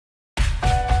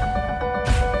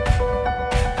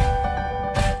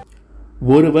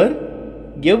ஒருவர்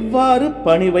எவ்வாறு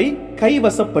பணிவை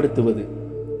கைவசப்படுத்துவது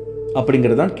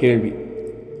அப்படிங்கிறதான் கேள்வி.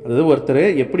 அதாவது ஒருத்தர்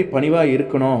எப்படி பணிவாக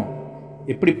இருக்கணும்,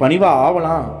 எப்படி பணிவாக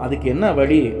ஆகலாம், அதுக்கு என்ன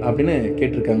வழி அப்படின்னு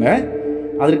கேட்டிருக்காங்க.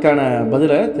 அதற்கான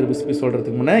பதிலை திரு விஸ்பி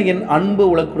சொல்கிறதுக்கு முன்னே, என் அன்பு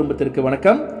உலக குடும்பத்திற்கு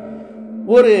வணக்கம்.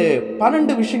 ஒரு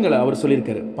 12 விஷயங்களை அவர்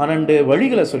சொல்லியிருக்காரு, 12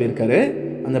 வழிகளை சொல்லியிருக்காரு.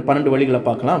 அந்த 12 வழிகளை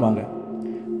பார்க்கலாம் வாங்க.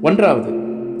 1வது,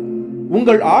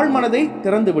 உங்கள் ஆழ்மனதை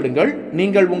திறந்து விடுங்கள்.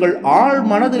 நீங்கள் உங்கள் ஆழ்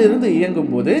மனதிலிருந்து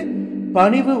இயங்கும் போது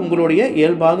பணிவு உங்களுடைய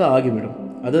இயல்பாக ஆகிவிடும்.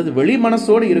 அதாவது வெளி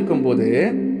மனசோடு இருக்கும்போது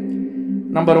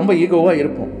நம்ம ரொம்ப ஈகோவாக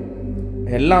இருப்போம்,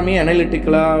 எல்லாமே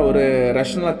அனலிட்டிக்கலாக ஒரு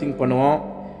ரேஷனலாக திங்க் பண்ணுவோம்,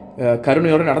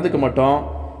 கருணையோடு நடந்துக்க மாட்டோம்,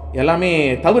 எல்லாமே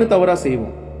தவறாக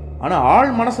செய்வோம். ஆனால்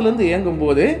ஆழ் மனசுலேருந்து இயங்கும்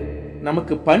போது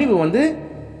நமக்கு பணிவு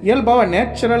இயல்பாக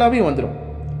நேச்சுரலாகவே வந்துடும்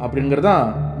அப்படிங்கிறதான்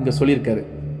இங்கே சொல்லியிருக்காரு.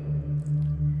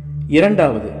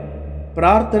 2வது,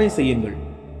 பிரார்த்தனை செய்யுங்கள்.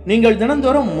 நீங்கள்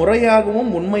தினந்தோறும் முறையாகவும்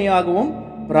உண்மையாகவும்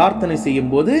பிரார்த்தனை செய்யும்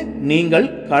போது நீங்கள்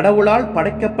கடவுளால்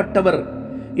படைக்கப்பட்டவர்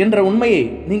என்ற உண்மையை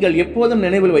நீங்கள் எப்போதும்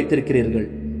நினைவில் வைத்திருக்கிறீர்கள்.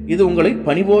 இது உங்களை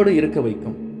பணிவோடு இருக்க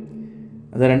வைக்கும்.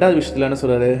 அது 2வது விஷயத்தில் என்ன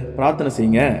சொல்றாரு, பிரார்த்தனை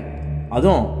செய்யுங்க.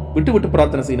 அதுவும் விட்டு விட்டு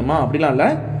பிரார்த்தனை செய்யணுமா அப்படிலாம் இல்லை,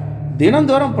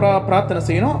 தினந்தோறும் பிரார்த்தனை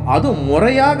செய்யணும், அதுவும்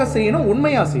முறையாக செய்யணும்,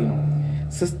 உண்மையாக செய்யணும்.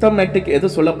 சிஸ்டமேட்டிக் எது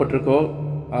சொல்லப்பட்டிருக்கோ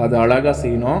அது அழகாக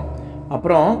செய்யணும்.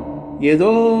 அப்புறம் ஏதோ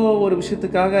ஒரு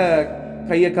விஷயத்துக்காக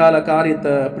கையை கால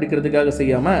காரியத்தை பிடிக்கிறதுக்காக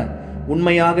செய்யாமல்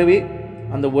உண்மையாகவே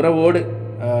அந்த உறவோடு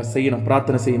செய்யணும்.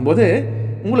 பிரார்த்தனை செய்யும்போது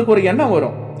உங்களுக்கு ஒரு எண்ணம்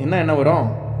வரும். என்ன எண்ணம் வரும்,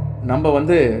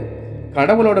 நம்ம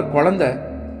கடவுளோட குழந்தை,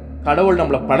 கடவுள்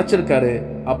நம்மளை படைச்சிருக்காரு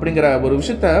அப்படிங்கிற ஒரு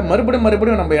விஷயத்த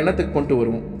மறுபடியும் நம்ம எண்ணத்துக்கு கொண்டு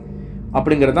வருவோம்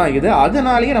அப்படிங்கிறது தான் இது.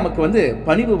 அதனாலேயே நமக்கு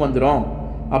பணிவு வந்துடும்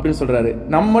அப்படின்னு சொல்கிறாரு.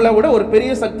 நம்மளை விட ஒரு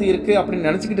பெரிய சக்தி இருக்குது அப்படின்னு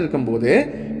நினச்சிக்கிட்டு இருக்கும்போது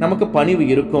நமக்கு பணிவு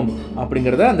இருக்கும்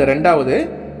அப்படிங்கிறத அந்த 2வது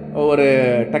ஒரு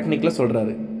டெக்னிக்கில்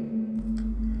சொல்கிறாரு.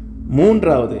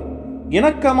 3வது,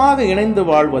 இணக்கமாக இணைந்து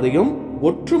வாழ்வதையும்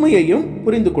ஒற்றுமையையும்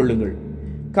புரிந்து கொள்ளுங்கள்.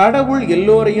 கடவுள்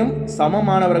எல்லோரையும்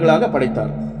சமமானவர்களாக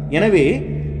படைத்தார். எனவே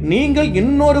நீங்கள்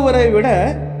இன்னொருவரை விட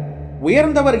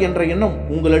உயர்ந்தவர் என்ற எண்ணம்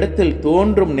உங்களிடத்தில்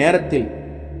தோன்றும் நேரத்தில்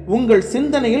உங்கள்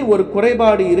சிந்தனையில் ஒரு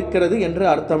குறைபாடு இருக்கிறது என்று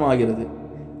அர்த்தமாகிறது.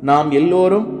 நாம்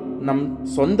எல்லோரும் நம்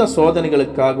சொந்த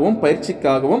சோதனைகளுக்காகவும்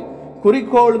பயிற்சிக்காகவும்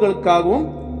குறிக்கோள்களுக்காகவும்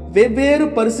வெவ்வேறு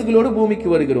பரிசுகளோடு பூமிக்கு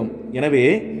வருகிறோம். எனவே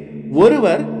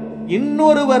ஒருவர்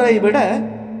இன்னொருவரை விட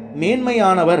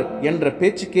மேன்மையானவர் என்ற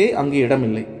பேச்சுக்கே அங்கு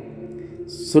இடமில்லை.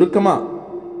 சுருக்கமா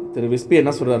திரு விஸ்பி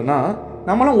என்ன சொல்றாருன்னா,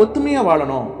 நம்மளாம் ஒத்துமையா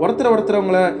வாழணும்,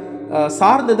 ஒருத்தரவங்களை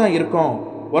சார்ந்து தான் இருக்கோம்,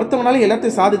 ஒருத்தவங்களால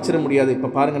எல்லாத்தையும் சாதிச்சிட முடியாது. இப்போ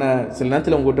பாருங்க, நான் சில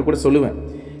நேரத்தில் உங்கள்கிட்ட கூட சொல்லுவேன்,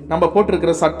 நம்ம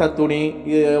போட்டிருக்கிற சட்டை, துணி,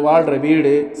 வாழ்கிற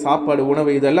வீடு, சாப்பாடு, உணவு,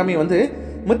 இது எல்லாமே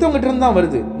மித்தவங்ககிட்ட இருந்து தான்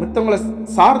வருது, மித்தவங்களை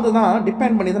சார்ந்து தான்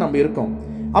டிபெண்ட் பண்ணி தான் நம்ம இருக்கோம்.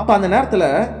 அப்போ அந்த நேரத்தில்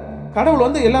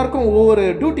கடவுள் எல்லாருக்கும் ஒவ்வொரு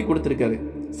டியூட்டி கொடுத்துருக்காரு,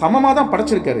 சமமாக தான்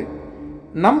படைச்சிருக்காரு.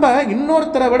 நம்ம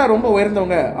இன்னொருத்தரை விட ரொம்ப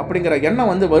உயர்ந்தவங்க அப்படிங்கிற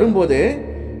எண்ணம் வரும்போது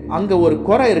அங்கே ஒரு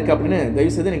குறை இருக்குது அப்படின்னு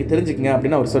தயவுசெய்து நீங்கள் தெரிஞ்சுக்கங்க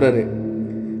அப்படின்னு அவர் சொல்கிறாரு.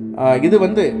 இது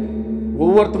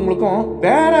ஒவ்வொருத்தவங்களுக்கும்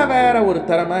வேற வேற ஒரு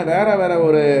திறமை, வேற வேற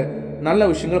ஒரு நல்ல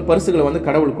விஷயங்கள், பரிசுகளை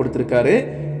கடவுள் கொடுத்துருக்காரு.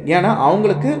 ஏன்னா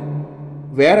அவங்களுக்கு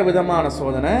வேற விதமான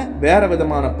சோதனை, வேற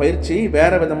விதமான பயிற்சி,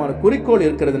 வேற விதமான குறிக்கோள்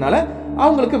இருக்கிறதுனால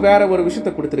அவங்களுக்கு வேற ஒரு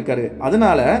விஷயத்தை கொடுத்துருக்காரு.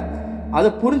 அதனால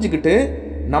அதை புரிஞ்சுக்கிட்டு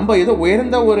நம்ம ஏதோ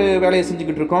உயர்ந்த ஒரு வேலையை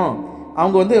செஞ்சுக்கிட்டு இருக்கோம்,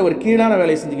 அவங்க ஒரு கீழான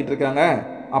வேலையை செஞ்சுக்கிட்டு இருக்காங்க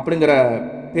அப்படிங்கிற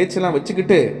பேச்செல்லாம்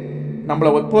வச்சுக்கிட்டு நம்மளை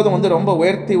எப்போதும் ரொம்ப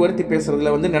உயர்த்தி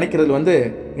பேசுறதுல நினைக்கிறதுல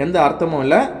எந்த அர்த்தமும்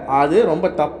இல்லை. அது ரொம்ப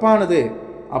தப்பானது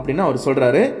அப்படின்னு அவர்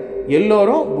சொல்றாரு.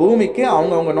 எல்லோரும் பூமிக்கு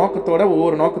அவங்கவுங்க நோக்கத்தோட,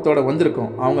 ஒவ்வொரு நோக்கத்தோட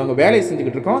வந்திருக்கோம், அவங்கவுங்க வேலையை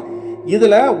செஞ்சுக்கிட்டு இருக்கோம்.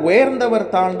 இதுல உயர்ந்தவர்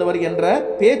தாழ்ந்தவர் என்ற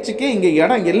பேச்சுக்கே இங்க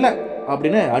இடம் இல்லை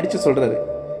அப்படின்னு அடிச்சு சொல்றாரு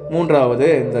 3வது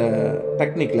இந்த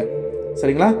டெக்னிக்ல.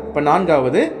 சரிங்களா? இப்ப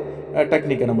 4வது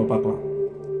டெக்னிக்கை நம்ம பார்க்கலாம்.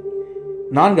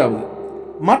 4வது,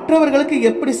 மற்றவர்களுக்கு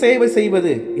எப்படி சேவை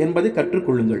செய்வது என்பதை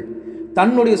கற்றுக்கொள்ளுங்கள்.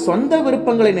 தன்னுடைய சொந்த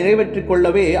விருப்பங்களை நிறைவேற்றிக்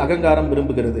கொள்ளவே அகங்காரம்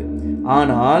விரும்புகிறது.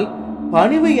 ஆனால்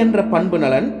பணிவு என்ற பண்பு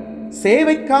நலன்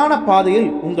சேவைக்கான பாதையில்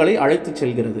உங்களை அழைத்து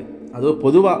செல்கிறது. அது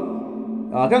பொதுவா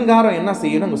அகங்காரம் என்ன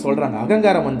செய்யணும் சொல்றாங்க.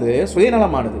 அகங்காரம்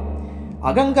சுயநலமானது.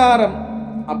 அகங்காரம்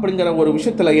அப்படிங்கிற ஒரு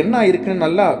விஷயத்துல என்ன இருக்குன்னு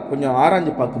நல்லா கொஞ்சம்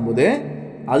ஆராய்ஞ்சு பார்க்கும்போது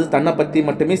அது தன்னை பத்தி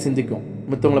மட்டுமே சிந்திக்கும்,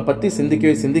 மற்றவங்களை பத்தி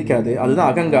சிந்திக்கவே சிந்திக்காது. அதுதான்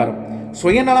அகங்காரம்.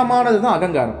 சுயநலமானது தான்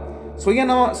அகங்காரம்.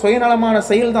 சுயநலமான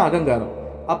செயல் தான் அகங்காரம்.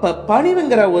 அப்ப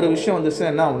பணிவுங்கிற ஒரு விஷயம்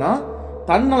என்ன ஆகுனா,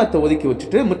 தன்னலத்தை ஒதுக்கி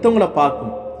வச்சுட்டு மற்றவங்களை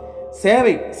பார்க்கும்,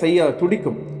 சேவை செய்ய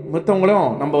துடிக்கும்,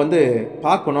 மற்றவங்களும் நம்ம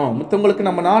பார்க்கணும், மற்றவங்களுக்கு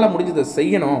நம்மளால முடிஞ்சதை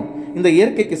செய்யணும், இந்த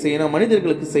இயற்கைக்கு செய்யணும்,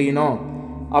 மனிதர்களுக்கு செய்யணும்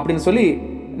அப்படின்னு சொல்லி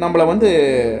நம்மளை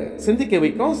சிந்திக்க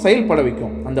வைக்கும், செயல்பட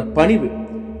வைக்கும் அந்த பணிவு.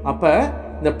 அப்ப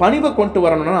இந்த பணிவை கொண்டு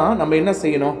வரணும்னா நம்ம என்ன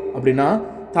செய்யணும் அப்படின்னா,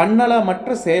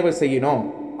 தன்னலமற்ற சேவை செய்யணும்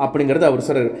அப்படிங்கிறது அவர்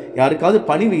சொல்றாரு. யாருக்காவது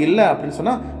பணிவு இல்லை அப்படின்னு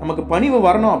சொன்னால், நமக்கு பணிவு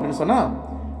வரணும் அப்படின்னு சொன்னால்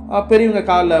பெரியவங்க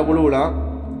காலில் உழுவலாம்,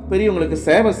 பெரியவங்களுக்கு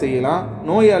சேவை செய்யலாம்,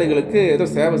 நோயாளிகளுக்கு ஏதோ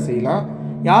சேவை செய்யலாம்,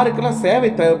 யாருக்கெல்லாம் சேவை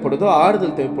தேவைப்படுதோ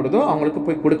ஆறுதல் தேவைப்படுதோ அவங்களுக்கு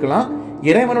போய் கொடுக்கலாம்.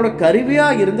 இறைவனோட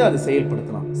கருவியாக இருந்து அதை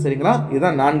செயல்படுத்தலாம். சரிங்களா?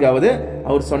 இதுதான் 4வது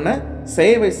அவர் சொன்ன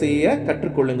சேவை செய்ய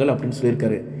கற்றுக்கொள்ளுங்கள் அப்படின்னு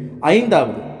சொல்லியிருக்காரு.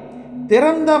 5வது,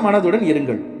 திறந்த மனதுடன்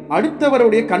இருங்கள்.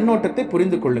 அடுத்தவருடைய கண்ணோட்டத்தை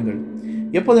புரிந்து கொள்ளுங்கள்.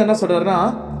 எப்போது என்ன சொல்றாருன்னா,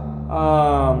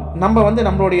 நம்ம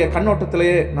நம்மளுடைய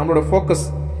கண்ணோட்டத்திலேயே நம்மளோட ஃபோக்கஸ்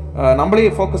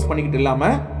நம்மளையே ஃபோக்கஸ் பண்ணிக்கிட்டு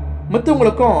இல்லாமல்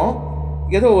மற்றவங்களுக்கும்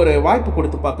ஏதோ ஒரு வாய்ப்பு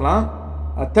கொடுத்து பார்க்கலாம்.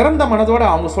 திறந்த மனதோடு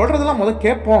அவங்க சொல்கிறதெல்லாம் முதல்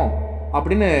கேட்போம்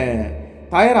அப்படின்னு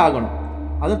தயாராகணும்.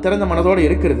 அதுவும் திறந்த மனதோடு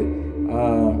இருக்கிறது,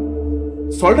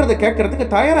 சொல்கிறத கேட்கறதுக்கு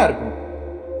தயாராக இருக்கணும்.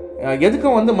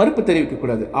 எதுக்கும் மறுப்பு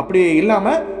தெரிவிக்கக்கூடாது. அப்படி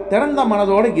இல்லாமல் திறந்த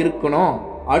மனதோடு இருக்கணும்.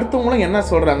 அடுத்தவங்களும் என்ன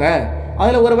சொல்கிறாங்க,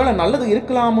 அதில் ஒருவேளை நல்லது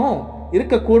இருக்கலாமோ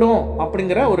இருக்கக்கூடும்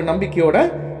அப்படிங்கிற ஒரு நம்பிக்கையோட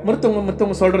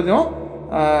மற்றவங்க சொல்கிறதையும்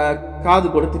காது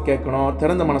கொடுத்து கேட்கணும்,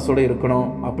 திறந்த மனசோடு இருக்கணும்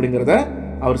அப்படிங்கிறத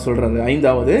அவர் சொல்கிறாரு.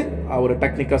 5வது அவர்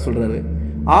டெக்னிக்காக சொல்கிறாரு.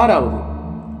 6வது,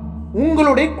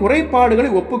 உங்களுடைய குறைபாடுகளை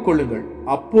ஒப்புக்கொள்ளுங்கள்,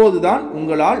 அப்போதுதான்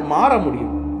உங்களால் மாற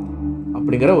முடியும்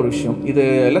அப்படிங்கிற ஒரு விஷயம். இது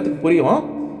எல்லாத்துக்கும் புரியும்.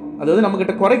 அதாவது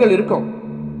நம்மக்கிட்ட குறைகள் இருக்கும்,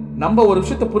 நம்ம ஒரு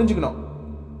விஷயத்தை புரிஞ்சுக்கணும்.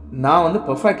 நான்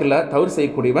பெர்ஃபெக்ட் இல்லை, தவறு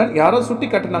செய்யக்கூடியவன். யாரோ சுட்டி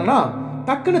காட்டினாங்கன்னா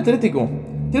டக்குன்னு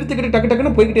திருத்திக்கிட்டு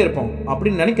டக்குன்னு போய்கிட்டே இருப்போம்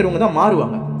அப்படின்னு நினைக்கிறவங்க தான்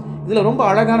மாறுவாங்க. இதில் ரொம்ப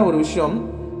அழகான ஒரு விஷயம்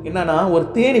என்னன்னா, ஒரு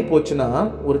தேனி போச்சுன்னா,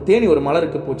 ஒரு தேனி ஒரு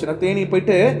மலருக்கு போச்சுன்னா, தேனி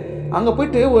போயிட்டு அங்கே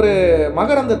போயிட்டு ஒரு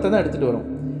மகரந்தத்தை தான் எடுத்துகிட்டு வரும்,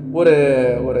 ஒரு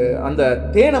ஒரு அந்த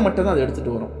தேனை மட்டும் தான் அதை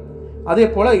எடுத்துகிட்டு வரும். அதே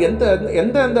போல்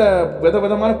எந்த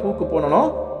விதவிதமான பூக்கு போனோனோ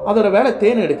அதோட வேலை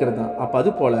தேன் எடுக்கிறது தான். அப்போ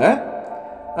அது போல்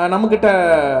நம்மக்கிட்ட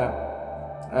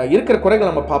இருக்கிற குறைகளை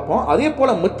நம்ம பார்ப்போம். அதே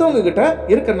போல் மற்றவங்க கிட்ட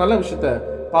இருக்கிற நல்ல விஷயத்த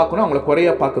பார்க்கணும், அவங்கள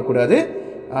குறையாக பார்க்கக்கூடாது.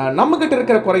 நம்மக்கிட்ட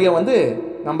இருக்கிற குறைய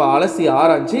நம்ம அலசி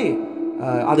ஆராய்ச்சி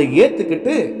அதை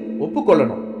ஏற்றுக்கிட்டு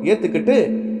ஒப்புக்கொள்ளணும். ஏற்றுக்கிட்டு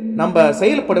நம்ம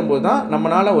செயல்படும் போது தான்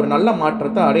நம்மளால் ஒரு நல்ல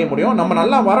மாற்றத்தை அடைய முடியும். நம்ம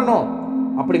நல்லா வரணும்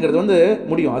அப்படிங்கிறது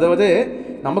முடியும். அதாவது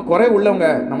நம்ம குறை உள்ளவங்க,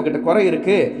 நம்மக்கிட்ட குறை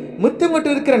இருக்குது, மற்றவங்கிட்ட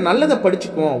இருக்கிற நல்லதை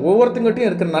படிச்சுக்குவோம், ஒவ்வொருத்தங்கிட்டையும்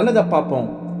இருக்கிற நல்லதை பார்ப்போம்.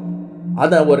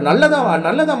 அதை ஒரு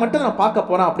நல்லதை மட்டும் நான் பார்க்க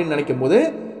போகிறேன் அப்படின்னு நினைக்கும் போது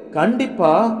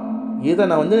கண்டிப்பாக இதை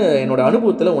நான் என்னோட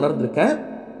அனுபவத்தில் உணர்ந்திருக்கேன்.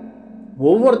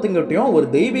 ஒவ்வொருத்தங்கிட்டையும் ஒரு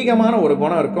தெய்வீகமான ஒரு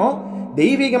குணம் இருக்கும்,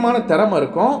 தெய்வீகமான திறமை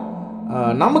இருக்கும்.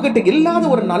 நம்மகிட்ட இல்லாத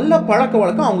ஒரு நல்ல பழக்க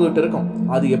வழக்கம் அவங்ககிட்ட இருக்கும்.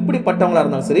 அது எப்படிப்பட்டவங்களா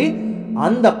இருந்தாலும் சரி,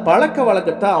 அந்த பழக்க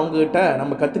வழக்கத்தை அவங்ககிட்ட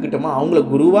நம்ம கற்றுக்கிட்டோமா, அவங்கள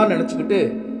குருவாக நினச்சிக்கிட்டு,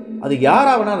 அது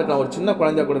யாராக வேணா இருக்கலாம், ஒரு சின்ன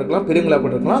குழந்தையா கூட இருக்கலாம், பெரியவங்களா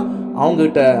கூட இருக்கலாம்,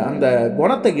 அவங்ககிட்ட அந்த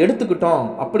குணத்தை எடுத்துக்கிட்டோம்.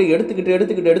 அப்படி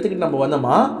எடுத்துக்கிட்டு நம்ம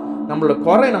வந்தோமா, நம்மளோட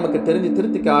குறை நமக்கு தெரிஞ்சு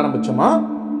திருத்திக்க ஆரம்பித்தோமா,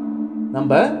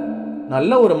 நம்ம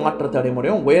நல்ல ஒரு மாற்றத்தை அடைய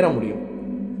முடியும், உயர முடியும்.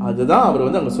 அதுதான் அவர்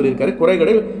அங்கே சொல்லியிருக்காரு,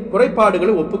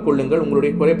 குறைபாடுகளை ஒப்புக்கொள்ளுங்கள்,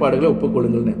 உங்களுடைய குறைபாடுகளை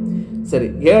ஒப்புக்கொள்ளுங்கள்னு. சரி,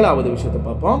 7வது விஷயத்தை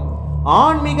பார்ப்போம்.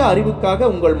 ஆன்மீக அறிவுக்காக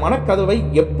உங்கள் மனக்கதவை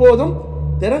எப்போதும்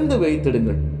திறந்து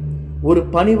வைத்திடுங்கள். ஒரு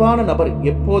பணிவான நபர்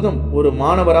எப்போதும் ஒரு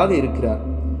மாணவராக இருக்கிறார்.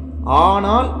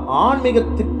 ஆனால்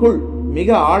ஆன்மீகத்திற்குள் மிக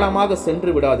ஆழமாக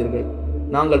சென்று விடாதீர்கள்.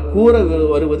 நாங்கள் கூற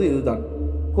வருவது இதுதான்,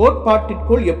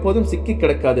 கோட்பாட்டிற்குள் எப்போதும் சிக்கி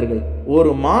கிடக்காதீர்கள்.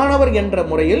 ஒரு மாணவர் என்ற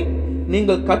முறையில்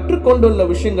நீங்கள் கற்றுக்கொண்டுள்ள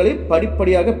விஷயங்களை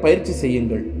படிப்படியாக பயிற்சி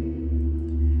செய்யுங்கள்.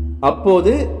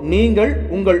 அப்போது நீங்கள்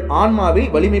உங்கள் ஆன்மாவை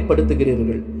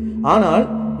வலிமைப்படுத்துகிறீர்கள். ஆனால்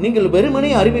நீங்கள்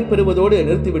வெறுமனே அறிவை பெறுவதோடு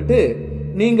நிறுத்திவிட்டு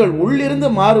நீங்கள் உள்ளிருந்து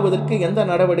மாறுவதற்கு எந்த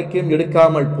நடவடிக்கையும்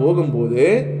எடுக்காமல் போகும்போது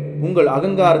உங்கள்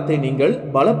அகங்காரத்தை நீங்கள்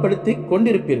பலப்படுத்தி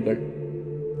கொண்டிருப்பீர்கள்.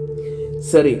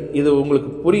 சரி, இது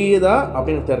உங்களுக்கு புரியுதா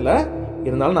அப்படின்னு தெரியல,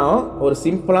 இருந்தாலும் நான் ஒரு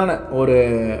சிம்பிளான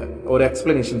ஒரு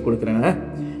எக்ஸ்பிளனேஷன் கொடுக்குறேன்.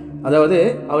 அதாவது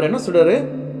அவர் என்ன சொல்றாரு,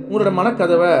 உங்களோட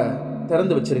மனக்கதவை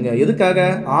திறந்து வச்சிருங்க. எதுக்காக?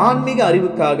 ஆன்மீக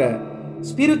அறிவுக்காக,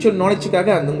 ஸ்பிரிச்சுவல்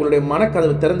நாலேஜுக்காக உங்களுடைய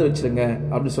மனக்கதவை திறந்து வச்சிருங்க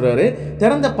அப்படின்னு சொல்றாரு.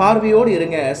 திறந்த பார்வையோடு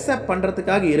இருங்க, அக்செப்ட்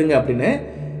பண்றதுக்காக இருங்க அப்படின்னு.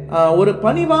 ஒரு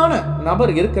பணிவான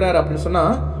நபர் இருக்கிறார் அப்படின்னு சொன்னா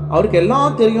அவருக்கு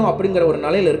எல்லாம் தெரியும் அப்படிங்கிற ஒரு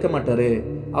நிலையில இருக்க மாட்டாரு.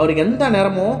 அவருக்கு எந்த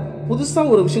நேரமும் புதுசா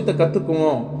ஒரு விஷயத்தை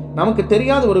கத்துக்குவோம், நமக்கு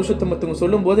தெரியாத ஒரு விஷயத்தை மற்றவங்க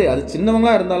சொல்லும் போது அது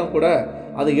சின்னவங்களா இருந்தாலும் கூட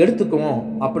அதை எடுத்துக்குவோம்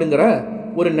அப்படிங்கிற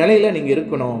ஒரு நிலையில நீங்க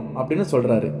இருக்கணும் அப்படின்னு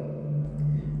சொல்றாரு.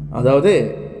 அதாவது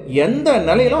எந்த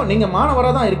நிலையிலும் நீங்க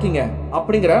மாணவராக தான் இருக்கீங்க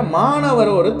அப்படிங்கிற மாணவர்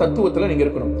ஒரு தத்துவத்தில் நீங்க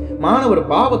இருக்கணும், மாணவர்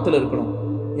பாவத்தில் இருக்கணும்.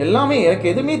 எல்லாமே எனக்கு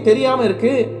எதுவுமே தெரியாம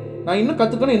இருக்கு, நான் இன்னும்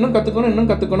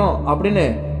கத்துக்கணும் அப்படின்னு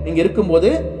நீங்க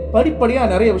இருக்கும்போது படிப்படியா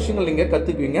நிறைய விஷயங்கள் நீங்க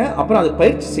கத்துக்குவீங்க. அப்புறம் அதை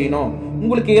பயிற்சி செய்யணும்.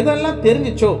 உங்களுக்கு எதெல்லாம்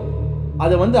தெரிஞ்சிச்சோ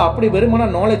அதை அப்படி வெறுமனா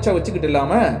நாலேஜா வச்சுக்கிட்டு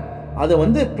இல்லாம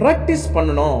அதை பிராக்டிஸ்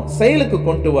பண்ணணும், செயலுக்கு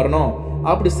கொண்டு வரணும்.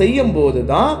 அப்படி செய்யும் போது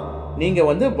தான் நீங்க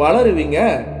வளருவீங்க,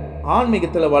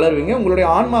 ஆன்மீகத்தில் வளருவீங்க, உங்களுடைய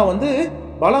ஆன்மா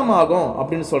பலமாகும்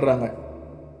அப்படின்னு சொல்றாங்க.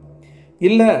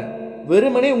 இல்லை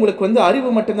வெறுமனே உங்களுக்கு வந்து அறிவு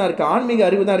மட்டும்தான் இருக்குது, ஆன்மீக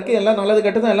அறிவு தான் இருக்குது, எல்லாம் நல்லது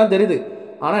கெட்டதான் எல்லாம் தெரியுது.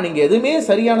 ஆனால் நீங்கள் எதுவுமே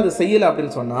சரியானது செய்யலை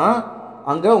அப்படின்னு சொன்னால்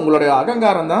அங்கே உங்களுடைய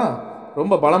அகங்காரம் தான்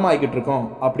ரொம்ப பலமாகிக்கிட்டு இருக்கோம்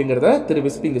அப்படிங்கிறத திரு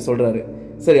விஸ்பி இங்கே சொல்கிறாரு.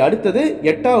 சரி, அடுத்தது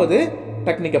 8வது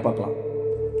டெக்னிக்கை பார்க்கலாம்.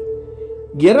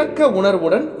 இரக்க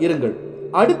உணர்வுடன் இருங்கள்.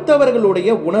 அடுத்தவர்களுடைய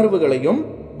உணர்வுகளையும்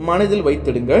மனதில்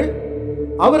வைத்திடுங்கள்.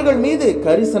 அவர்கள் மீது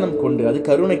கரிசனம் கொண்டு, அது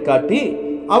கருணை காட்டி,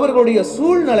 அவர்களுடைய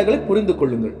சூழ்நிலைகளை புரிந்து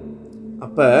கொள்ளுங்கள்.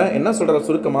 அப்ப என்ன சொல்ற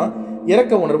சுருக்கமா,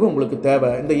 இரக்க உணர்வு உங்களுக்கு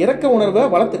தேவை. இந்த இரக்க உணர்வை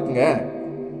வளர்த்துக்குங்க.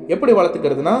 எப்படி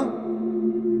வளர்த்துக்கிறதுனா,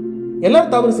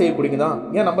 எல்லாரும் தவறு செய்யக்கூடியதான்.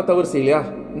 ஏன் நம்ம தவறு செய்யலையா?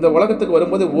 இந்த உலகத்துக்கு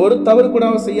வரும்போது ஒரு தவறு கூட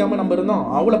செய்யாம நம்ம இருந்தோம்.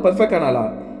 அவ்வளவு பெர்ஃபெக்டானாலா?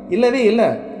 இல்லவே இல்லை.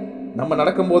 நம்ம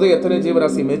நடக்கும்போது எத்தனை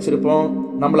ஜீவராசி மேய்ச்சிருப்போம்,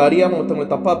 நம்மளை அறியாமல் மற்றவங்களை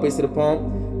தப்பாக பேசியிருப்போம்,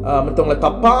 மற்றவங்களை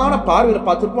தப்பான பார்வையில்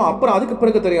பார்த்துருப்போம். அப்புறம் அதுக்கு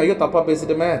பிறகு தெரியும், ஐயோ தப்பாக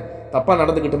பேசிட்டுமே, தப்பாக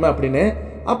நடந்துக்கிட்டுமே அப்படின்னு.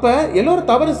 அப்போ எல்லோரும்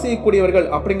தவறு செய்யக்கூடியவர்கள்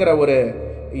அப்படிங்கிற ஒரு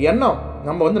எண்ணம்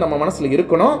நம்ம மனசில்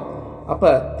இருக்கணும். அப்போ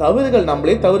தவறுகள்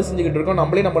நம்மளே தவறு செஞ்சுக்கிட்டு இருக்கோம்,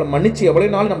 நம்மளை மன்னிச்சு எவ்வளோ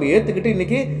நாள் நம்ம ஏற்றுக்கிட்டு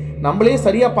இன்னைக்கு நம்மளே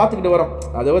சரியாக பார்த்துக்கிட்டு வரோம்.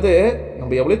 அதாவது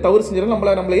நம்ம எவ்வளோ தவறு செஞ்சாலும்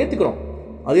நம்மளை ஏற்றுக்கிறோம்.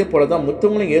 அதே போல தான்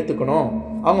மற்றவங்களையும் ஏற்றுக்கணும்,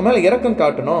 அவங்க மேலே இரக்கம்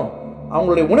காட்டணும்,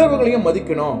 அவங்களுடைய உணர்வுகளையும்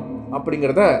மதிக்கணும்.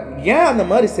 அப்படிங்கிறத ஏன் அந்த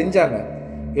மாதிரி செஞ்சாங்க?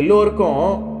 எல்லோருக்கும்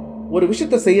ஒரு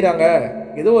விஷயத்த செய்கிறாங்க,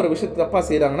 ஏதோ ஒரு விஷயத்தை தப்பாக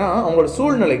செய்கிறாங்கன்னா அவங்களோட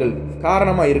சூழ்நிலைகள்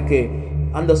காரணமாக இருக்குது.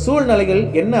 அந்த சூழ்நிலைகள்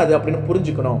என்ன அது அப்படின்னு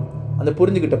புரிஞ்சுக்கணும். அந்த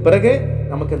புரிஞ்சுக்கிட்ட பிறகு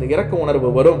நமக்கு அந்த இரக்க உணர்வு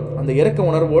வரும். அந்த இரக்க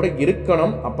உணர்வோடு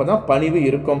இருக்கணும், அப்போ தான் பணிவு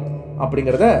இருக்கும்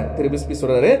அப்படிங்கிறத திரு விஸ்பி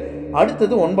சொல்கிறாரு.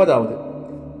 அடுத்தது 9வது,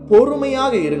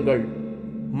 பொறுமையாக இருங்கள்.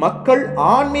 மக்கள்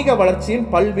ஆன்மீக வளர்ச்சியின்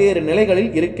பல்வேறு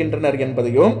நிலைகளில் இருக்கின்றனர்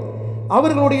என்பதையும்,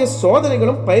 அவர்களுடைய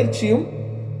சோதனைகளும் பயிற்சியும்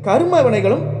கர்ம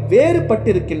வினைகளும்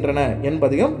வேறுபட்டிருக்கின்றன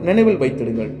என்பதையும் நினைவில்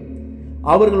வைத்திடுங்கள்.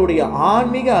 அவர்களுடைய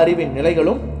ஆன்மீக அறிவின்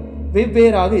நிலைகளும்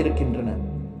வெவ்வேறாக இருக்கின்றன.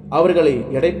 அவர்களை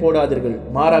எடை போடாதீர்கள்,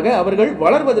 மாறாக அவர்கள்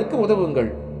வளர்வதற்கு உதவுங்கள்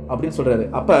அப்படின்னு சொல்றாரு.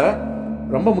 அப்ப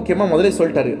ரொம்ப முக்கியமா முதலே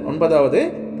சொல்லிட்டாரு, 9வது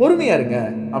பொறுமையா இருங்க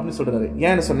அப்படின்னு சொல்றாரு.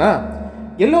 ஏன்னு சொன்னா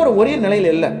எல்லோரும் ஒரே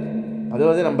நிலையில இல்லை.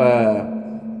 அதாவது நம்ம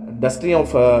டெஸ்டினி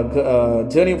ஆஃப்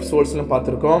ஜேர்னி ஆஃப் சோல்ஸ்லாம்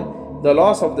பார்த்துருக்கோம், த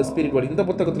loss of the spirit world இந்த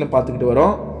புத்தகத்திலும் பார்த்துக்கிட்டு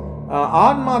வரோம்.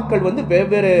 ஆன்மாக்கள் வந்து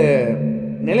வெவ்வேறு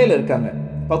நிலையில் இருக்காங்க,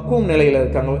 பக்குவம் நிலையில்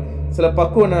இருக்காங்க. சில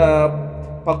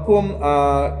பக்குவம்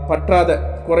பற்றாத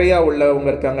குறையா உள்ளவங்க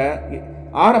இருக்காங்க,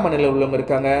 ஆரம்ப நிலையில் உள்ளவங்க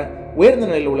இருக்காங்க, உயர்ந்த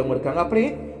நிலையில் உள்ளவங்க இருக்காங்க. அப்படி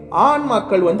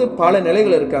ஆன்மாக்கள் வந்து பல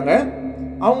நிலைகள் இருக்காங்க.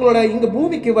 அவங்களோட இங்கே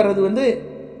பூமிக்கு வர்றது வந்து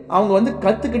அவங்க வந்து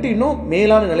கற்றுக்கிட்டு இன்னும்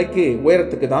மேலான நிலைக்கு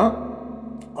உயரத்துக்கு தான்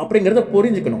அப்படிங்கிறத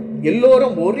புரிஞ்சுக்கணும்.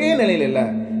 எல்லோரும் ஒரே நிலையில் இல்லை,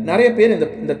 நிறைய பேர்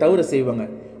இந்த தவறு செய்வாங்க.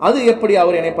 அது எப்படி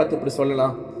அவர் என்னை பார்த்து இப்படி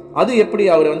சொல்லலாம், அது எப்படி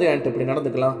அவர் வந்து என்கிட்ட இப்படி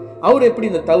நடந்துக்கலாம், அவர் எப்படி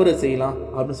இந்த தவறு செய்யலாம்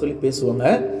அப்படின்னு சொல்லி பேசுவாங்க.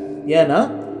 ஏன்னா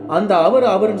அந்த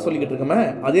அவருன்னு சொல்லிக்கிட்டு இருக்கோமே,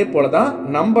 அதே போல தான்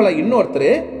நம்மளை இன்னொருத்தர்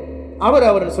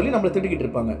அவருன்னு சொல்லி நம்மளை திட்டிக்கிட்டு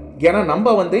இருப்பாங்க. ஏன்னா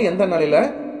நம்ம வந்து எந்த நிலையில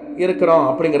இருக்கிறோம்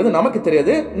அப்படிங்கிறது நமக்கு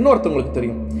தெரியாது, இன்னொருத்தவங்களுக்கு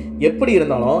தெரியும். எப்படி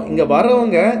இருந்தாலும் இங்கே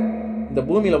வரவங்க, இந்த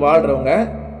பூமியில் வாழ்கிறவங்க,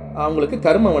 அவங்களுக்கு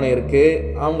கர்ம வினை இருக்குது,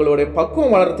 அவங்களுடைய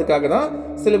பக்குவம் வளர்கிறதுக்காக தான்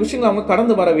சில விஷயங்கள் அவங்க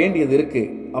கடந்து வர வேண்டியது இருக்குது.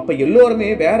 அப்போ எல்லோருமே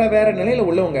வேற வேற நிலையில்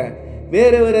உள்ளவங்க,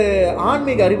 வேறு வேறு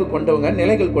ஆன்மீக அறிவு கொண்டவங்க,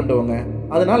 நிலைகள் கொண்டவங்க.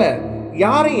 அதனால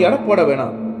யாரையும் எடை போட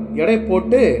வேணாம். எடை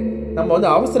போட்டு நம்ம வந்து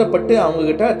அவசரப்பட்டு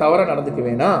அவங்கக்கிட்ட தவறாக நடந்துக்க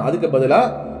வேணாம். அதுக்கு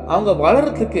பதிலாக அவங்க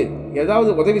வளர்கிறதுக்கு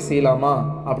ஏதாவது உதவி செய்யலாமா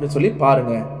அப்படின்னு சொல்லி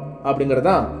பாருங்க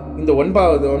அப்படிங்கிறதான் இந்த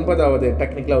 9வது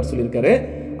டெக்னிக்கில் அவர் சொல்லியிருக்காரு.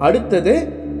 அடுத்தது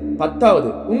 10வது,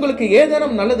 உங்களுக்கு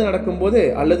ஏதேனும் நல்லது நடக்கும்போது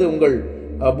அல்லது உங்கள்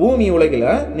பூமி உலகில்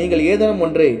நீங்கள் ஏதேனும்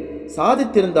ஒன்றை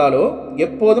சாதித்திருந்தாலோ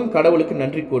எப்போதும் கடவுளுக்கு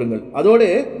நன்றி கூறுங்கள். அதோடு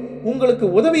உங்களுக்கு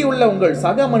உதவியுள்ள உங்கள்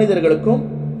சக மனிதர்களுக்கும்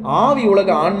ஆவி உலக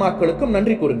ஆன்மாக்களுக்கும்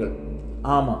நன்றி கூறுங்கள்.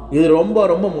 ஆமாம், இது ரொம்ப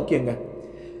ரொம்ப முக்கியங்க.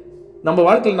 நம்ம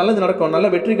வாழ்க்கையில் நல்லது நடக்கும், நல்ல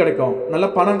வெற்றி கிடைக்கும், நல்ல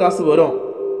பணம் காசு வரும்,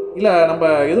 இல்லை நம்ம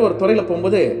ஏதோ ஒரு துறையில்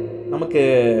போகும்போது நமக்கு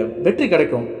வெற்றி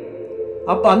கிடைக்கும்.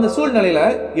 அப்போ அந்த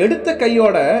சூழ்நிலையில் எடுத்த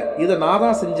கையோட இதை நான்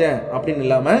தான் செஞ்சேன் அப்படின்னு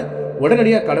இல்லாமல்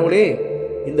உடனடியாக கடவுளே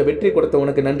இந்த வெற்றி கொடுத்த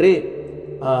உனக்கு நன்றி,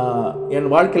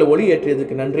 என் வாழ்க்கையில் ஒளி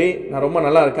ஏற்றியதுக்கு நன்றி, நான் ரொம்ப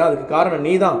நல்லா இருக்கேன், அதுக்கு காரணம்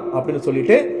நீ தான் அப்படின்னு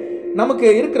சொல்லிட்டு நமக்கு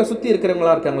இருக்கிற சுற்றி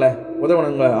இருக்கிறவங்களா இருக்காங்களே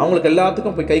உதவணுங்க, அவங்களுக்கு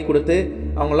எல்லாத்துக்கும் போய் கை கொடுத்து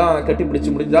அவங்களாம் கட்டி பிடிச்சி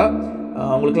முடிஞ்சால்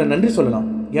அவங்களுக்குலாம் நன்றி சொல்லலாம்.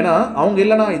 ஏன்னா அவங்க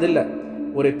இல்லைனா இது இல்லை.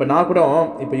 இப்போ நான் கூட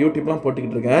இப்போ யூடியூப்லாம்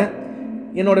போட்டுக்கிட்டு இருக்கேன்,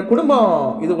 என்னோடய குடும்பம்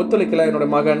இது ஒத்துழைக்கலை, என்னோட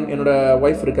மகன் என்னோட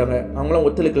ஒய்ஃப் இருக்காங்க, அவங்களாம்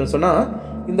ஒத்துழைக்கலன்னு சொன்னால்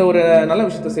இந்த ஒரு நல்ல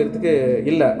விஷயத்தை செய்கிறதுக்கு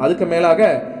இல்லை. அதுக்கு மேலாக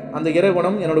அந்த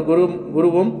இறைவனும் என்னோட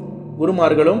குருவும்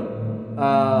குருமார்களும்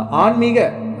ஆன்மீக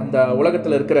அந்த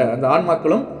உலகத்தில் இருக்கிற அந்த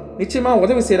ஆன்மாக்களும் நிச்சயமாக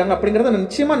உதவி செய்கிறாங்க அப்படிங்கிறத நான்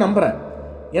நிச்சயமாக நம்புகிறேன்.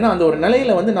 ஏன்னா அந்த ஒரு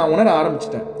நிலையில் வந்து நான் உணர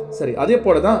ஆரம்பிச்சிட்டேன். சரி, அதே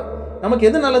போல தான் நமக்கு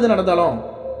எது நல்லது நடந்தாலும்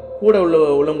கூட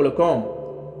உள்ளவங்களுக்கும்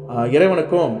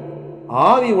இறைவனுக்கும்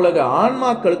ஆவி உலக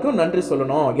ஆன்மாக்களுக்கும் நன்றி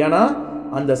சொல்லணும். ஏன்னா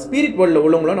அந்த ஸ்பிரிட் வேர்ல்டில்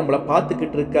உள்ளவங்களும் நம்மளை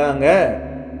பார்த்துக்கிட்டு இருக்காங்க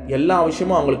எல்லா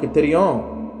விஷயமும் அவங்களுக்கு தெரியும்,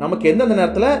 நமக்கு எந்தெந்த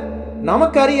நேரத்தில்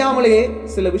நமக்கு அறியாமலே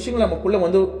சில விஷயங்கள் நமக்குள்ள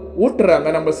வந்து ஊட்டுறாங்க,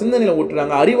 நம்ம சிந்தனையில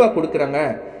ஊட்டுறாங்க, அறிவா கொடுக்குறாங்க,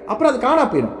 அப்புறம் அது காணா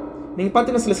போயிடும். நீங்க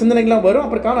பார்த்தீங்கன்னா சில சிந்தனைகள்லாம் வரும்,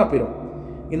 அப்புறம் காணா போயிடும்.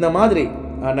 இந்த மாதிரி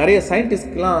நிறைய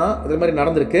சயின்டிஸ்ட்லாம் இது மாதிரி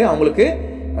நடந்திருக்கு. அவங்களுக்கு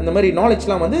அந்த மாதிரி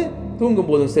நாலேஜ்லாம் வந்து தூங்கும்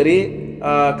போதும் சரி,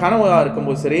 கனவா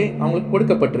இருக்கும்போது சரி அவங்களுக்கு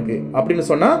கொடுக்கப்பட்டிருக்கு. அப்படின்னு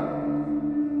சொன்னா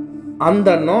அந்த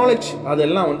நாலேஜ்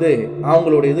அதெல்லாம் வந்து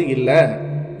அவங்களோட இது இல்லை,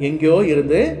 எங்கேயோ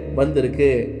இருந்து வந்திருக்கு.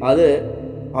 அது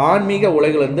ஆன்மீக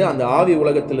உலகிலிருந்து, அந்த ஆவி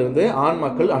உலகத்திலிருந்து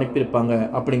ஆன்மாக்கள் அனுப்பியிருப்பாங்க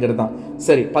அப்படிங்கிறது தான்.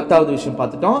 சரி, 10வது விஷயம்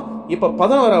பார்த்துட்டோம். இப்போ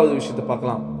 11வது விஷயத்தை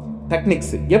பார்க்கலாம்.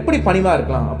 டெக்னிக்ஸ், எப்படி பணிவா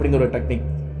இருக்கலாம் அப்படிங்கிற ஒரு டெக்னிக்.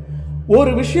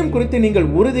 ஒரு விஷயம் குறித்து நீங்கள்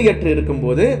உறுதியற்று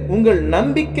இருக்கும்போது உங்கள்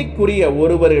நம்பிக்கைக்குரிய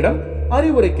ஒருவரிடம்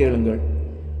அறிவுரை கேளுங்கள்.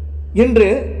 இன்று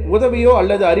உதவியோ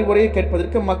அல்லது அறிவுரையை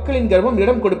கேட்பதற்கு மக்களின் கர்வம்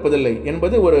இடம் கொடுப்பதில்லை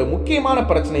என்பது ஒரு முக்கியமான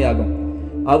பிரச்சனையாகும்.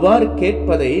 அவ்வாறு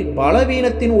கேட்பதை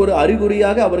பலவீனத்தின் ஒரு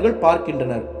அறிகுறியாக அவர்கள்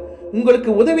பார்க்கின்றனர். உங்களுக்கு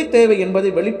உதவி தேவை என்பதை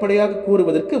வெளிப்படையாக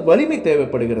கூறுவதற்கு வலிமை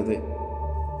தேவைப்படுகிறது.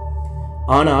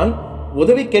 ஆனால்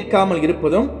உதவி கேட்காமல்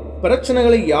இருப்பதும்,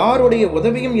 பிரச்சனைகளை யாருடைய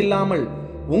உதவியும் இல்லாமல்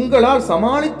உங்களால்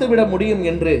சமாளித்து விட முடியும்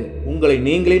என்று உங்களை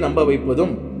நீங்களே நம்ப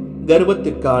வைப்பதும்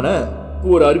கர்வத்திற்கான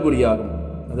ஒரு அறிகுறியாகும்.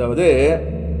 அதாவது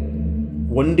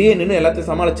ஒண்டியே நின்று எல்லாத்தையும்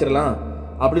சமாளிச்சிடலாம்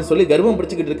அப்படின்னு சொல்லி கர்வம்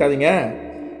பிடிச்சிக்கிட்டு இருக்காதீங்க.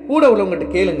 கூட உள்ளவங்ககிட்ட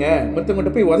கேளுங்க,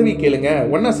 மற்றவங்ககிட்ட போய் உதவி கேளுங்க,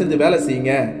 ஒன்னா சேர்ந்து வேலை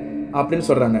செய்யுங்க அப்படின்னு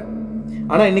சொல்றாங்க.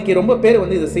 ஆனா இன்னைக்கு ரொம்ப பேர்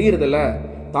வந்து இதை செய்யறதில்ல.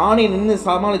 தானே நின்று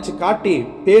சமாளிச்சு காட்டி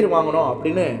பேர் வாங்கணும்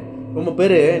அப்படின்னு ரொம்ப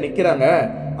பேர் நிற்கிறாங்க.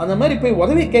 அந்த மாதிரி போய்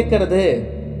உதவி கேட்கறது,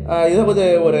 ஏதாவது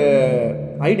ஒரு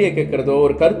ஐடியா கேட்கறதோ,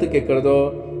 ஒரு கருத்து கேட்கறதோ,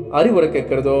 அறிவுரை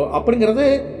கேட்கறதோ அப்படிங்கிறது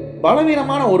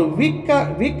பலவீனமான ஒரு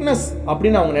வீக்னஸ்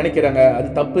அப்படின்னு அவங்க நினைக்கிறாங்க. அது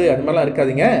தப்பு, அது மாதிரிலாம்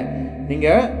இருக்காதீங்க.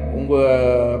 நீங்கள்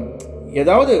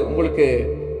ஏதாவது உங்களுக்கு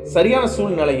சரியான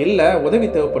சூழ்நிலை இல்லை, உதவி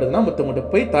தேவைப்படுதுன்னா மொத்தமொட்ட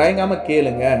போய் தயங்காம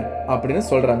கேளுங்க அப்படின்னு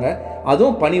சொல்றாங்க.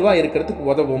 அதுவும் பணிவா இருக்கிறதுக்கு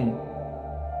உதவும்.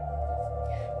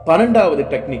 12வது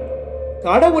டெக்னிக்,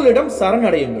 கடவுளிடம்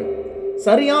சரணடையுங்கள்.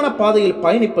 சரியான பாதையில்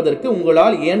பயணிப்பதற்கு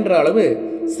உங்களால் இயன்ற அளவு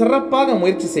சிறப்பாக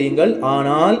முயற்சி செய்யுங்கள்.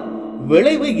 ஆனால்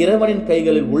விளைவு இறைவனின்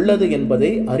கைகளில் உள்ளது என்பதை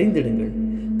அறிந்திடுங்கள்.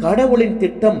 கடவுளின்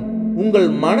திட்டம் உங்கள்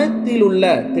மனத்தில் உள்ள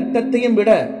திட்டத்தையும்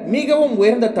விட மிகவும்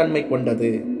உயர்ந்த தன்மை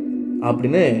கொண்டது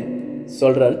அப்படின்னு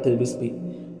சொல்றாரு திரு பிஸ்பி.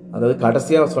 அதாவது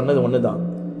கடைசியா சொன்னது ஒண்ணுதான்,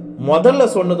 முதல்ல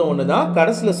சொன்னதும் ஒண்ணுதான்,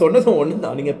 கடைசியில சொன்னதும்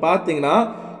ஒண்ணுதான். நீங்க பாத்தீங்கன்னா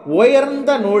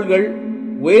உயர்ந்த நூல்கள்,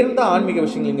 உயர்ந்த ஆன்மீக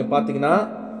விஷயங்கள் நீங்க பாத்தீங்கன்னா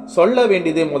சொல்ல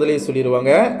வேண்டியதே முதலே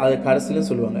சொல்லிடுவாங்க, அது கடைசியிலும்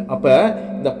சொல்லுவாங்க. அப்ப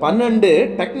இந்த 12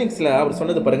 டெக்னிக்ஸ்ல அவர்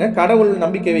சொன்னது பாருங்க, கடவுள்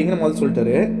நம்பிக்கை வைங்கன்னு முதல்ல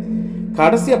சொல்லிட்டாரு.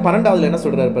 கடைசியா 12வதுல என்ன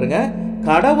சொல்றாரு பாருங்க,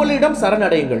 கடவுளிடம்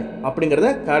சரணடையுங்கள்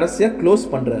அப்படிங்கிறத கடைசியா க்ளோஸ்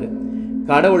பண்றாரு.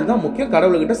 கடவுள் தான் முக்கியம்,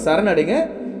 கடவுள்கிட்ட சரணடைங்க.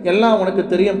 எல்லாம் உனக்கு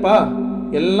தெரியும்பா,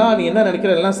 எல்லாம் நீ என்ன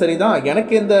நினைக்கிற எல்லாம் சரிதான்,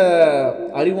 எனக்கு எந்த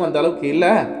அறிவும் அந்த அளவுக்கு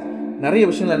இல்லை, நிறைய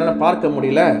விஷயங்கள் என்னால் பார்க்க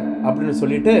முடியல அப்படின்னு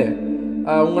சொல்லிட்டு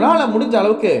உங்களால் முடிஞ்ச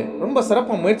அளவுக்கு ரொம்ப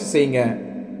சிறப்பாக முயற்சி செய்யுங்க,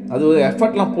 அது ஒரு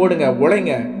எஃபர்ட்லாம் போடுங்க,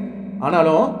 உழைங்க.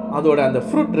 ஆனாலும் அதோட அந்த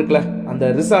ஃப்ரூட் இருக்குல்ல, அந்த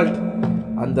ரிசல்ட்,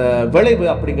 அந்த விளைவு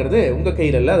அப்படிங்கிறது உங்கள்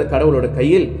கையில் இல்லை, அது கடவுளோட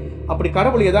கையில். அப்படி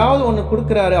கடவுள் ஏதாவது ஒன்று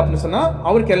கொடுக்குறாரு அப்படின்னு சொன்னால்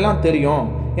அவருக்கு எல்லாம் தெரியும்.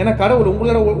 ஏன்னா கடவுள்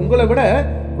உங்களை விட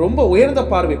ரொம்ப உயர்ந்த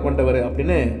பார்வை கொண்டவர்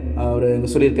அப்படின்னு அவர்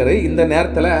சொல்லியிருக்காரு. இந்த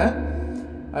நேரத்தில்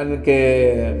எனக்கு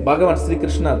பகவான்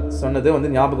ஸ்ரீகிருஷ்ணர் சொன்னது வந்து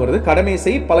ஞாபகம் வருது, கடமை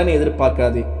செய் பலனை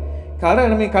எதிர்பார்க்காது.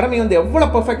 கடமை வந்து எவ்வளோ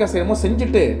பர்ஃபெக்டாக செய்யணுமோ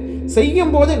செஞ்சுட்டு,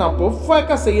 செய்யும் போது நான்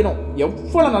பர்ஃபெக்டாக செய்யணும்,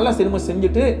 எவ்வளோ நல்லா செய்யணுமோ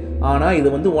செஞ்சுட்டு, ஆனால் இது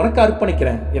வந்து உனக்கு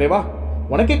அர்ப்பணிக்கிறேன் இறைவா,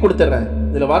 உனக்கே கொடுத்துட்றேன்,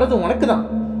 இதில் வர்றது உனக்கு தான்,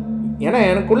 ஏன்னா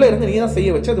எனக்குள்ளே இருந்து நீ தான்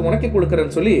செய்ய வச்சு அது உனக்கே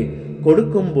கொடுக்குறேன்னு சொல்லி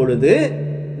கொடுக்கும் பொழுது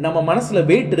நம்ம மனசில்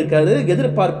வெயிட் இருக்காது,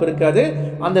 எதிர்பார்ப்பு இருக்காது.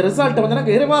 அந்த ரிசல்ட்டை வந்து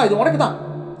எனக்கு இறைவா இது உனக்கு தான்,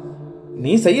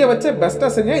 நீ செய்ய வச்ச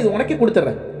பெஸ்ட்டாக செஞ்ச, இது உனக்கே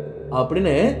கொடுத்துட்றேன்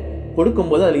அப்படின்னு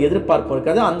கொடுக்கும்போது அதில் எதிர்பார்ப்பு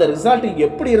இருக்காது. அந்த ரிசல்ட்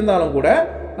எப்படி இருந்தாலும் கூட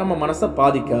நம்ம மனசை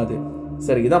பாதிக்காது.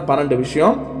 சரி, இதான் 12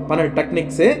 விஷயம், 12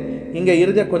 டெக்னிக்ஸு. இங்கே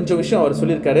இறுதியாக கொஞ்சம் விஷயம் அவர்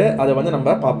சொல்லியிருக்காரு, அதை வந்து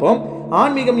நம்ம பார்ப்போம்.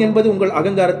 ஆன்மீகம் என்பது உங்கள்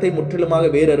அகங்காரத்தை முற்றிலுமாக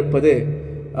வேறறுப்பது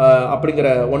அப்படிங்கிற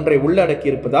ஒன்றை உள்ளடக்கி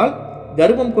இருப்பதால்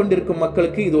கர்வம் கொண்டிருக்கும்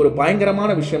மக்களுக்கு இது ஒரு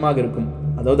பயங்கரமான விஷயமாக இருக்கும்.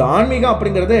 அதாவது ஆன்மீகம்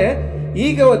அப்படிங்கிறது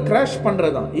ஈகோவை கிராஷ்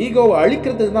பண்ணுறது தான், ஈகோவை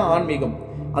அழிக்கிறதுக்கு தான் ஆன்மீகம்.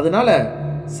 அதனால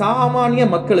சாமானிய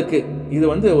மக்களுக்கு இது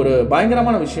வந்து ஒரு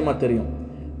பயங்கரமான விஷயமா தெரியும்.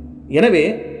 எனவே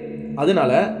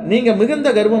அதனால நீங்க மிகுந்த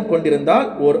கர்வம் கொண்டிருந்தால்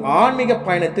ஒரு ஆன்மீக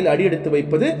பயணத்தில் அடியெடுத்து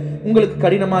வைப்பது உங்களுக்கு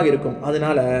கடினமாக இருக்கும்.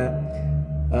 அதனால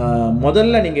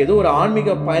முதல்ல நீங்க ஏதோ ஒரு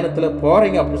ஆன்மீக பயணத்துல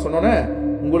போறீங்க அப்படின்னு சொன்னோன்னே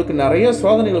உங்களுக்கு நிறைய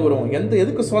சோதனைகள் வரும்.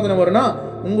 எதுக்கு சோதனை வரும்னா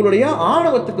உங்களுடைய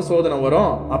ஆணவத்துக்கு சோதனை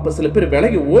வரும். அப்ப சில பேர்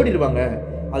விலகி ஓடிடுவாங்க.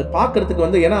 அது பார்க்கறதுக்கு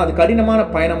வந்து, ஏன்னா அது கடினமான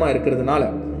பயணமா இருக்கிறதுனால.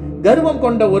 கர்வம்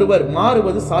கொண்ட ஒருவர்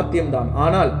மாறுவது சாத்தியம்தான்,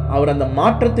 ஆனால் அவர் அந்த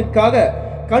மாற்றத்திற்காக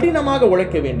கடினமாக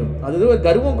உழைக்க வேண்டும். அது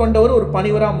கர்வம் கொண்டவர் ஒரு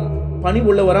பணிவரா பணி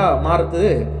உள்ளவராக மாறுறது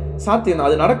சாத்தியம்,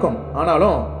 அது நடக்கும்.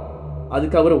 ஆனாலும்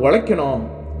அதுக்கு அவர் உழைக்கணும்,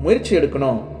 முயற்சி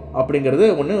எடுக்கணும் அப்படிங்கிறது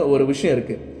ஒரு விஷயம்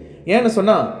இருக்குது. ஏன்னு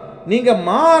சொன்னால், நீங்கள்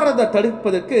மாறதை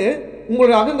தடுப்பதற்கு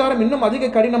உங்களுடைய அகங்காரம் இன்னும்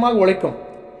அதிக கடினமாக உழைக்கும்.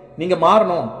 நீங்கள்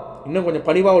மாறணும், இன்னும் கொஞ்சம்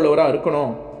பணிவாக உள்ளவராக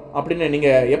இருக்கணும் அப்படின்னு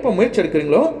நீங்கள் எப்போ முயற்சி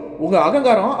எடுக்கிறீங்களோ உங்கள்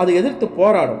அகங்காரம் அதை எதிர்த்து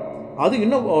போராடும். அது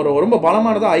இன்னும் ரொம்ப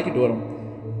பலமானதாக ஆக்கிட்டு வரும்.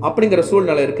 அப்படிங்கிற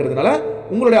சூழ்நிலை இருக்கிறதுனால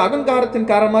உங்களுடைய அகங்காரத்தின்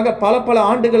காரணமாக பல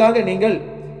ஆண்டுகளாக நீங்கள்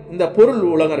இந்த பொருள்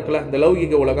உலகம் இருக்குல்ல, இந்த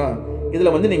லௌகிக உலகம்,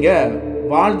 இதில் நீங்கள்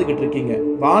வாழ்ந்துக்கிட்டு இருக்கீங்க,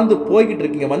 வாழ்ந்து போய்கிட்டு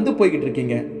இருக்கீங்க, வந்து போய்கிட்டு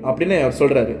இருக்கீங்க அப்படின்னு அவர்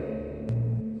சொல்கிறாரு.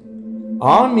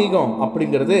 ஆன்மீகம்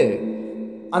அப்படிங்கிறது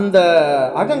அந்த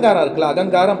அகங்காரம் இருக்குல்ல,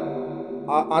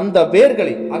 அந்த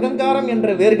வேர்களை, அகங்காரம்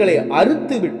என்ற வேர்களை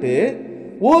அறுத்து விட்டு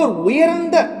ஓர்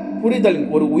உயர்ந்த புரிதல்,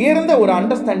 ஒரு உயர்ந்த ஒரு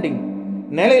அண்டர்ஸ்டாண்டிங்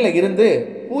நிலையில இருந்து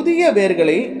புதிய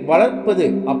வேர்களை வளர்ப்பது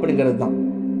அப்படிங்கிறது தான்.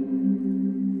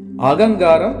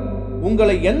 அகங்காரம்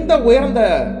உங்களை எந்த உயர்ந்த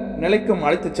நிலைக்கும்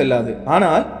அழைத்து செல்லாது.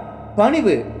 ஆனால்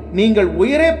பணிவு நீங்கள்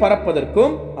உயரே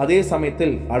பறப்பதற்கும் அதே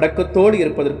சமயத்தில் அடக்கத்தோடு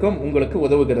இருப்பதற்கும் உங்களுக்கு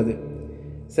உதவுகிறது.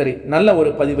 சரி, நல்ல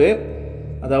ஒரு பதிவு.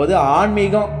 அதாவது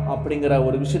ஆன்மீகம் அப்படிங்கிற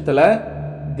ஒரு விஷயத்துல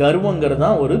கர்வங்கிறது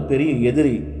தான் ஒரு பெரிய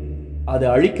எதிரி. அதை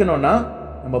அழிக்கணும்னா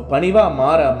நம்ம பணிவா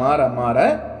மாற மாற மாற,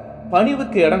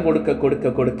 பணிவுக்கு இடம் கொடுக்க கொடுக்க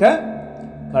கொடுக்க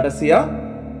கடைசியா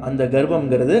அந்த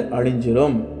கர்வம்ங்கிறது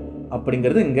அழிஞ்சிரும்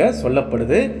அப்படிங்கிறது இங்க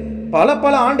சொல்லப்படுது.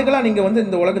 பல ஆண்டுகளா நீங்க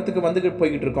இந்த உலகத்துக்கு வந்துட்டு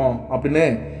போய்கிட்டு இருக்கோம் அப்படின்னு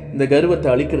இந்த கர்வத்தை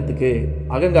அழிக்கிறதுக்கு,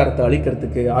 அகங்காரத்தை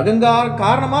அழிக்கிறதுக்கு, அகங்கார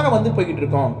காரணமாக போய்கிட்டு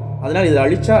இருக்கோம். அதனால இதை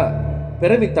அழிச்சா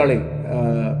பிறவித்தலை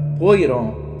போயிடும்,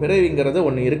 பிறவிங்கிறது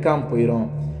ஒன்று இருக்காமல் போயிடும்.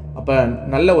 அப்போ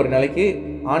நல்ல ஒரு நிலைக்கு,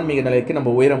 ஆன்மீக நிலைக்கு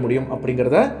நம்ம உயர முடியும்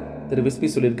அப்படிங்கிறத திரு விஸ்பி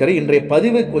சொல்லியிருக்காரு. இன்றைய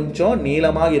பதிவு கொஞ்சம்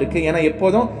நீளமாக இருக்குது. ஏன்னா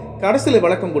எப்போதும் கடைசியில்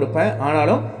விளக்கம் கொடுப்பேன்.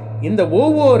 ஆனாலும் இந்த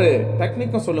ஒவ்வொரு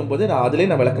டெக்னிக்கும் சொல்லும்போது நான் அதிலே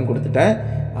விளக்கம் கொடுத்துட்டேன்.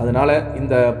 அதனால்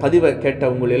இந்த பதிவை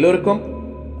கேட்ட உங்கள் எல்லோருக்கும்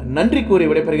நன்றி கூறி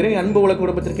விடைபெறுகிறேன். அன்பு உலக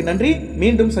குடும்பத்திற்கு நன்றி.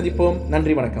 மீண்டும் சந்திப்போம்.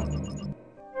 நன்றி, வணக்கம்.